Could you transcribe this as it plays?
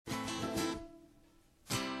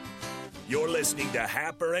You're listening to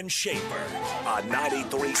Happer and Schaefer on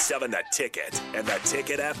 93.7 The Ticket and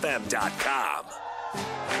theticketfm.com.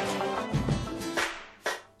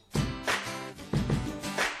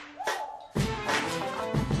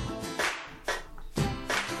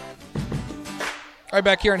 All right,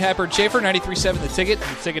 back here in Happer and Schaefer, 93.7 The Ticket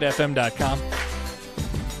and theticketfm.com.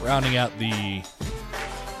 Rounding out the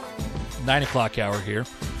 9 o'clock hour here.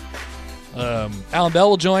 Alan Bell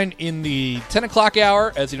will join in the 10 o'clock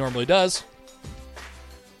hour, as he normally does.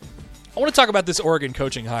 I want to talk about this Oregon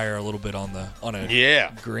coaching hire a little bit on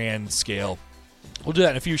a grand scale. We'll do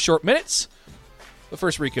that in a few short minutes. But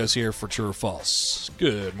first, Rico's here for True or False.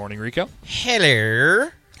 Good morning, Rico. Hello.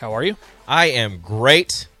 How are you? I am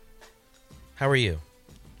great. How are you?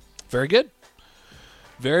 Very good.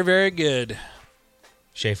 Very, very good.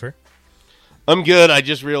 Schaefer? I'm good. I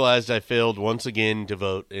just realized I failed once again to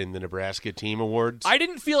vote in the Nebraska Team Awards. I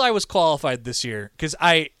didn't feel I was qualified this year because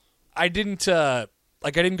I didn't go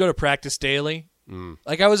to practice daily.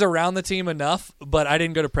 Like I was around the team enough, but I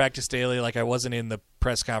didn't go to practice daily. Like I wasn't in the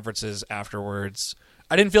press conferences afterwards.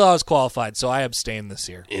 I didn't feel I was qualified, so I abstained this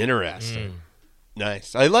year. Interesting.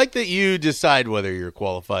 Nice. I like that you decide whether you're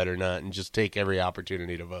qualified or not and just take every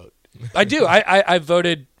opportunity to vote. I do. I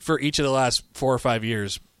voted for each of the last 4 or 5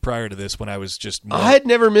 years prior to this when I was just more. I had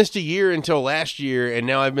never missed a year until last year, and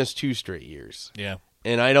now I've missed 2 straight years. Yeah.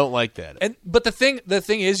 And I don't like that. But the thing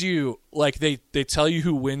is, you like they tell you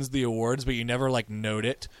who wins the awards, but you never like note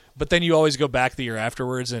it. But then you always go back the year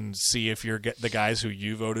afterwards and see if you're the guys who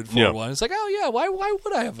you voted for won. It's like, oh yeah, why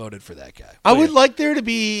would I have voted for that guy? I would like there to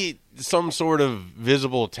be some sort of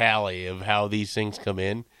visible tally of how these things come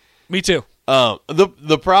in. Me too.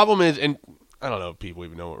 The problem is, and I don't know if people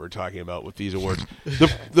even know what we're talking about with these awards.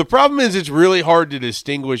 The problem is it's really hard to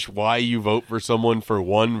distinguish why you vote for someone for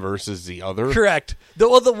one versus the other. Correct.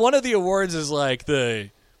 One of the awards is like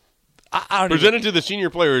presented to the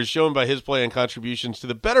senior player is shown by his play and contributions to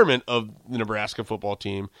the betterment of the Nebraska football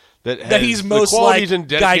team that he's most the qualities and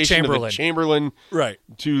dedication of a Chamberlain right.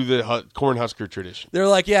 to the Cornhusker tradition. They're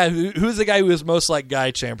like, yeah, who's the guy who is most like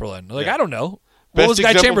Guy Chamberlain? Like, I don't know. What Best was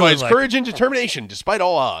Guy Chamberlain like? Courage and determination despite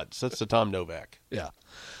all odds. That's the Tom Novak. Yeah.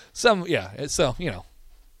 So,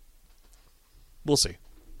 we'll see.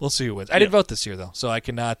 We'll see who wins. I didn't vote this year, though, so I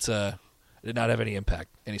did not have any impact,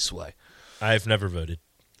 any sway. I've never voted.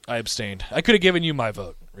 I abstained. I could have given you my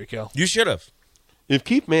vote, Rico. You should have. If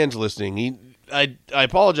Keith Mann's listening, I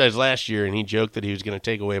apologized last year, and he joked that he was going to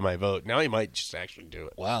take away my vote. Now he might just actually do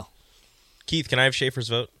it. Wow. Keith, can I have Schaefer's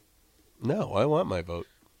vote? No, I want my vote.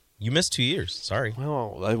 You missed 2 years. Sorry.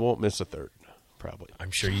 Well, I won't miss a third, probably.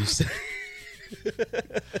 I'm sure you said.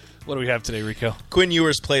 What do we have today, Rico? Quinn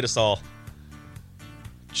Ewers played us all.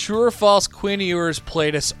 True or false, Quinn Ewers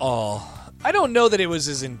played us all. I don't know that it was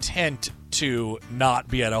his intent to not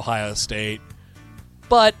be at Ohio State,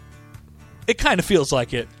 but it kind of feels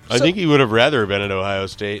like it. I think he would have rather been at Ohio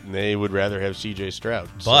State, and they would rather have C.J. Stroud.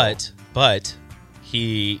 But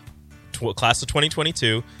he, class of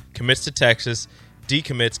 2022, commits to Texas,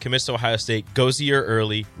 decommits, commits to Ohio State, goes a year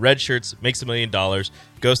early, redshirts, makes $1 million,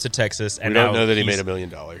 goes to Texas, and we don't know that he made $1 million.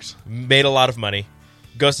 Made a lot of money,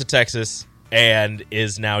 goes to Texas, and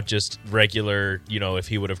is now just regular. If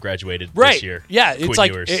he would have graduated this year, yeah, it's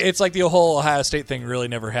like the whole Ohio State thing really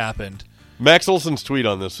never happened. Max Olson's tweet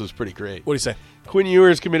on this was pretty great. What do you say? Quinn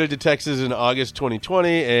Ewers committed to Texas in August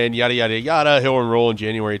 2020, and yada yada yada. He'll enroll in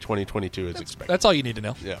January 2022 as expected. That's all you need to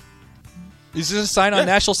know. Yeah. He's just a sign on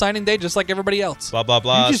National Signing Day, just like everybody else. Blah, blah,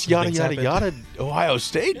 blah. You just yada, yada, yada Ohio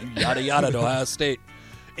State? Yada, yada to Ohio State.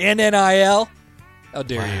 And NIL? How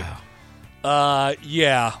dare you?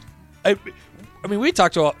 Yeah. I mean, we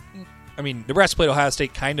talked to... Nebraska played Ohio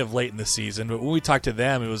State kind of late in the season, but when we talked to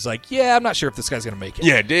them, it was like, yeah, I'm not sure if this guy's going to make it.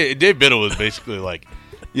 Yeah, Dave Biddle was basically like,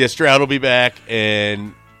 yeah, Stroud will be back,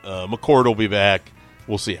 and McCord will be back.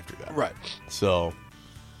 We'll see after that. Right. So...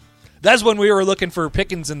 That's when we were looking for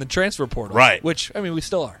Pickens in the transfer portal. Right. Which, we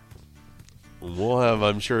still are. We'll have,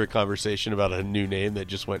 I'm sure, a conversation about a new name that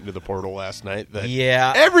just went into the portal last night that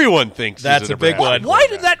everyone thinks that's a big one. Why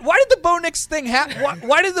did the Bo Nix thing happen?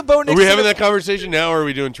 Why did the Bo Nix... Are we having that conversation now, or are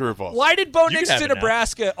we doing true or false? Why did Bo Nix to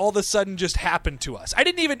Nebraska all of a sudden just happen to us? We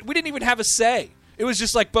didn't even have a say. It was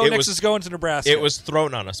just like Bo Nix is going to Nebraska. It was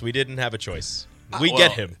thrown on us. We didn't have a choice. We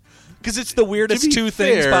get him. Because it's the weirdest two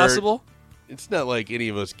things possible. It's not like any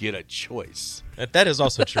of us get a choice. That is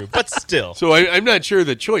also true, but still. So I'm not sure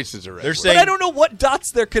the choices are right. They're saying, but I don't know what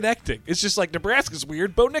dots they're connecting. It's just like Nebraska's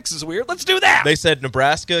weird, Bo Nix is weird. Let's do that. They said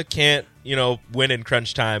Nebraska can't, win in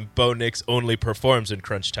crunch time. Bo Nix only performs in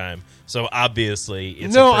crunch time. So obviously,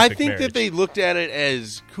 it's a perfect I think marriage. that they looked at it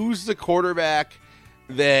as who's the quarterback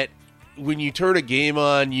that when you turn a game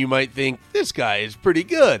on, you might think, this guy is pretty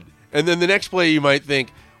good. And then the next play, you might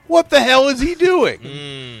think, what the hell is he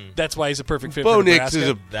doing? That's why he's a perfect fit Bo for Nix Nebraska. is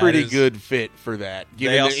a pretty good fit for that,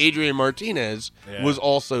 given that Adrian Martinez was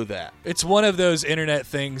also that. It's one of those internet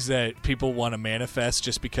things that people want to manifest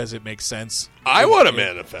just because it makes sense. I want to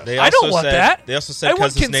manifest. I don't want that. They also said I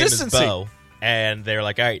want because his name is consistency. Bo. And they're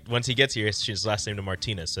like, all right, once he gets here, it's his last name to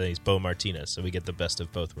Martinez, so he's Bo Martinez, so we get the best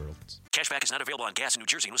of both worlds. Cashback is not available on gas in New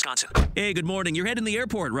Jersey and Wisconsin. Hey, good morning. You're heading to the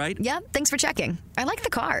airport, right? Yep, thanks for checking. I like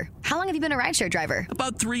the car. How long have you been a rideshare driver?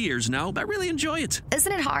 About 3 years now. I really enjoy it.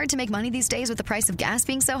 Isn't it hard to make money these days with the price of gas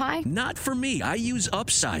being so high? Not for me. I use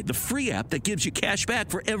Upside, the free app that gives you cash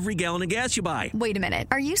back for every gallon of gas you buy. Wait a minute.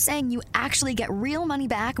 Are you saying you actually get real money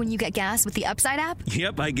back when you get gas with the Upside app?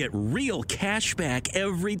 Yep, I get real cash back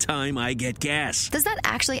every time I get gas. Does that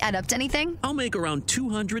actually add up to anything? I'll make around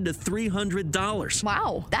 $200 to $300.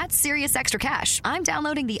 Wow, that's serious extra cash. I'm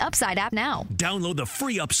downloading the Upside app now. Download the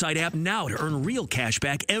free Upside app now to earn real cash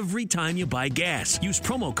back every time you buy gas. Use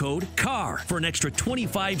promo code CAR for an extra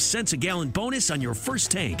 25 cents a gallon bonus on your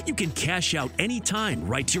first tank. You can cash out anytime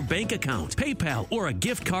right to your bank account, PayPal, or a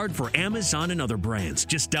gift card for Amazon and other brands.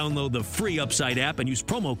 Just download the free Upside app and use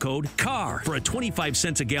promo code CAR for a 25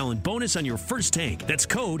 cents a gallon bonus on your first tank. That's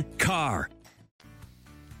code CAR.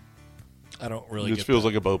 I don't really This get feels that.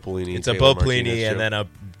 like a Bo Pelini. It's a Bo Pelini and then a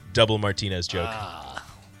double Martinez joke.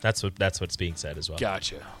 That's what's being said as well.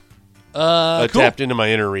 Gotcha. I Cool. tapped into my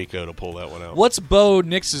inner Rico to pull that one out. What's Bo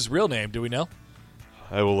Nix's real name? Do we know?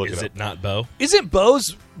 I will look Is it it up. not Bo? Isn't Bo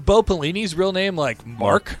Pelini's real name like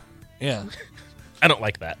Mark? Yeah. I don't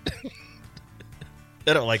like that.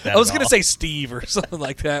 I don't like that. I was at going to all. say Steve or something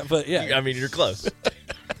like that, but yeah. I mean, you're close.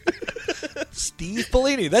 Steve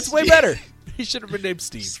Pelini. That's way better. He should have been named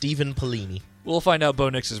Steve. Stephen Pelini. We'll find out Bo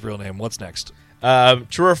Nix's real name. What's next?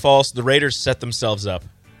 True or false? The Raiders set themselves up.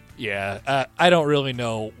 Yeah, I don't really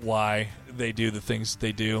know why they do the things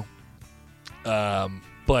they do.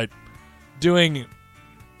 But doing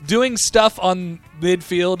stuff on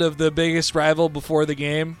midfield of the biggest rival before the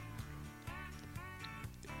game.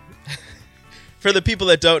 For the people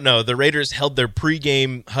that don't know, the Raiders held their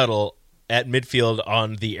pregame huddle at midfield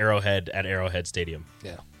on the Arrowhead at Arrowhead Stadium.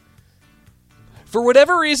 Yeah. For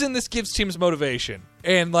whatever reason, this gives teams motivation,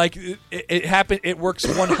 and like it happened. It works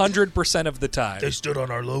 100% of the time. They stood on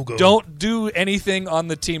our logo. Don't do anything on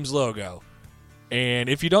the team's logo, and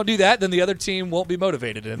if you don't do that, then the other team won't be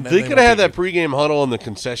motivated. And then They could won't have had beat that pregame huddle on the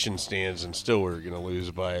concession stands, and still we're going to lose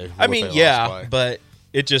by. I what mean, they yeah, lost by. but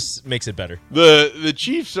it just makes it better. The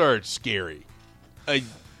Chiefs are scary.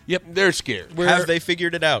 Yep. They're scared. We're- Have they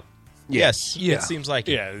figured it out? Yes. you. Yeah, It seems like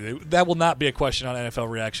it. Yeah, that will not be a question on NFL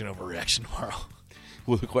Reaction Overreaction tomorrow.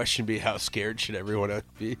 Will the question be how scared should everyone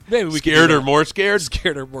be? Maybe we could scared do or that. more scared?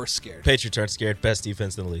 Scared or more scared. Patriots aren't scared. Best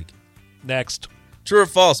defense in the league. Next. True or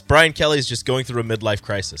false? Brian Kelly's just going through a midlife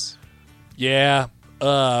crisis. Yeah.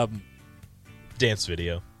 Dance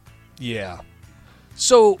video. Yeah.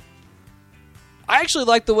 So, I actually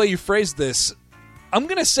like the way you phrased this. I'm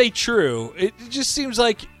going to say true. It just seems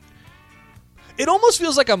like... It almost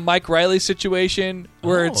feels like a Mike Riley situation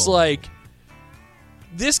where it's like...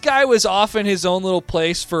 This guy was off in his own little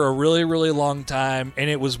place for a really, really long time, and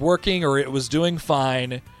it was working or it was doing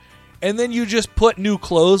fine. And then you just put new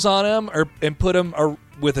clothes on him and put him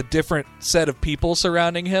with a different set of people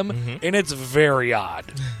surrounding him, and it's very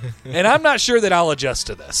odd. And I'm not sure that I'll adjust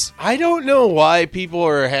to this. I don't know why people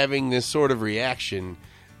are having this sort of reaction.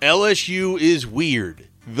 LSU is weird.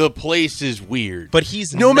 The place is weird. But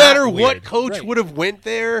he's no not matter weird. what coach Right. would have went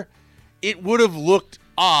there, it would have looked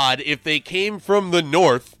odd if they came from the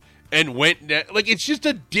north and went down. Like, it's just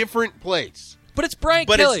a different place. But it's Brian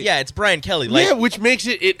But Kelly. it's Brian Kelly. Like, Yeah, which makes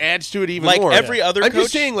it adds to it even like more. every other I'm coach.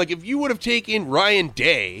 just saying, like, if you would have taken Ryan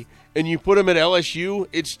Day and you put him at LSU,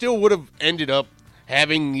 it still would have ended up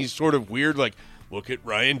having these sort of weird, like, look at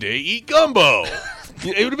Ryan Day eat gumbo.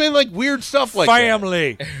 It would have been like weird stuff like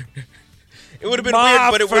Family. it would have been My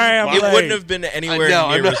weird, but it family. wouldn't have been that. anywhere No,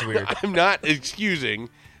 near I'm not, as weird. I'm not excusing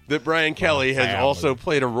that Brian Kelly has family. also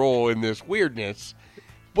played a role in this weirdness,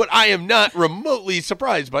 but I am not remotely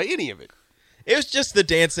surprised by any of it. It was just the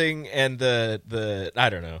dancing and the I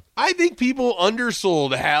don't know. I think people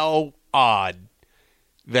undersold how odd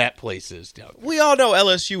that place is down there. We all know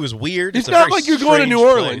LSU is weird. It's a not very like you're going to strange New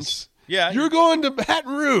Orleans. place. Yeah, You're going to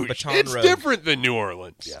Baton Rouge. Baton It's Rouge. different than New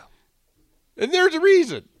Orleans. Yeah. And there's a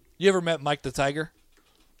reason. You ever met Mike the Tiger?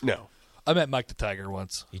 No. I met Mike the Tiger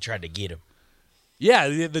once. He tried to get him.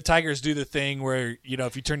 Yeah, the Tigers do the thing where,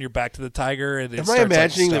 if you turn your back to the Tiger... Am I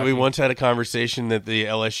imagining that we once had a conversation that the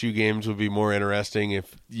LSU games would be more interesting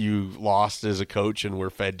if you lost as a coach and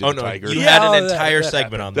were fed to the Tiger? You had an entire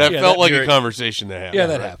segment on that. That felt like a conversation that happened. Yeah,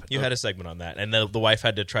 that happened. You had a segment on that, and the wife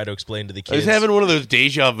had to try to explain to the kids. I was having one of those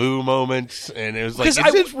deja vu moments, and it was like, is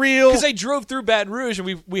this real? Because I drove through Baton Rouge,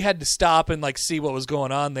 and we had to stop and see what was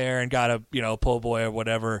going on there, and got a po' boy or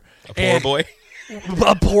whatever. A poor boy?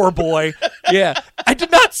 A poor boy. Yeah. I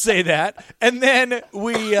did not say that. And then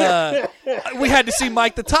we had to see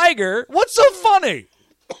Mike the Tiger. What's so funny?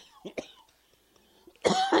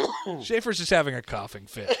 Schaefer's just having a coughing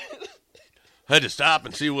fit. Had to stop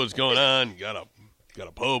and see what's going on. Got a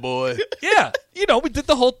po' boy. Yeah. We did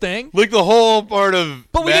the whole thing. Like the whole part of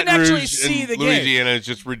But we Baton didn't actually Rouge see and the game. Louisiana is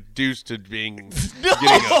just reduced to being getting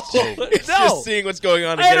It's just seeing what's going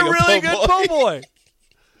on and I had getting a really po' good po' boy.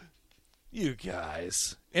 You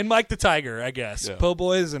guys. And Mike the Tiger, I guess. Yeah. Po'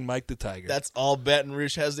 boys and Mike the Tiger. That's all Baton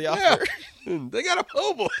Rouge has to Yeah. offer. They got a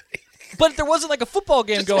po' boy. But there wasn't a football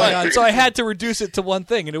game going on, so I had to reduce it to one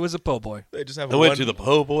thing, and it was a po' boy. They just have I went to the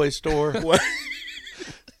po' boy store.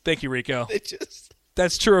 Thank you, Rico. They just...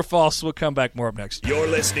 That's true or false. We'll come back more up next. You're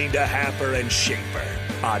listening to Happer and Schaefer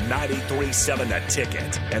on 93.7 The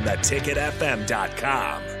Ticket and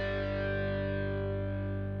theticketfm.com.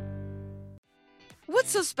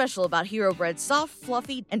 What's so special about Hero Bread's soft,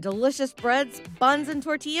 fluffy, and delicious breads, buns, and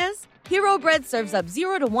tortillas? Hero Bread serves up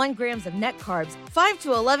 0 to 1 grams of net carbs, 5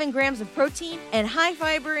 to 11 grams of protein, and high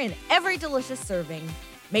fiber in every delicious serving.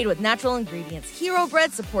 Made with natural ingredients, Hero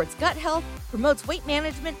Bread supports gut health, promotes weight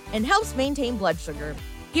management, and helps maintain blood sugar.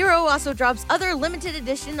 Hero also drops other limited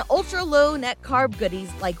edition ultra-low net carb goodies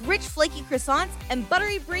like rich flaky croissants and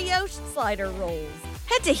buttery brioche slider rolls.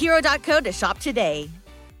 Head to hero.co to shop today.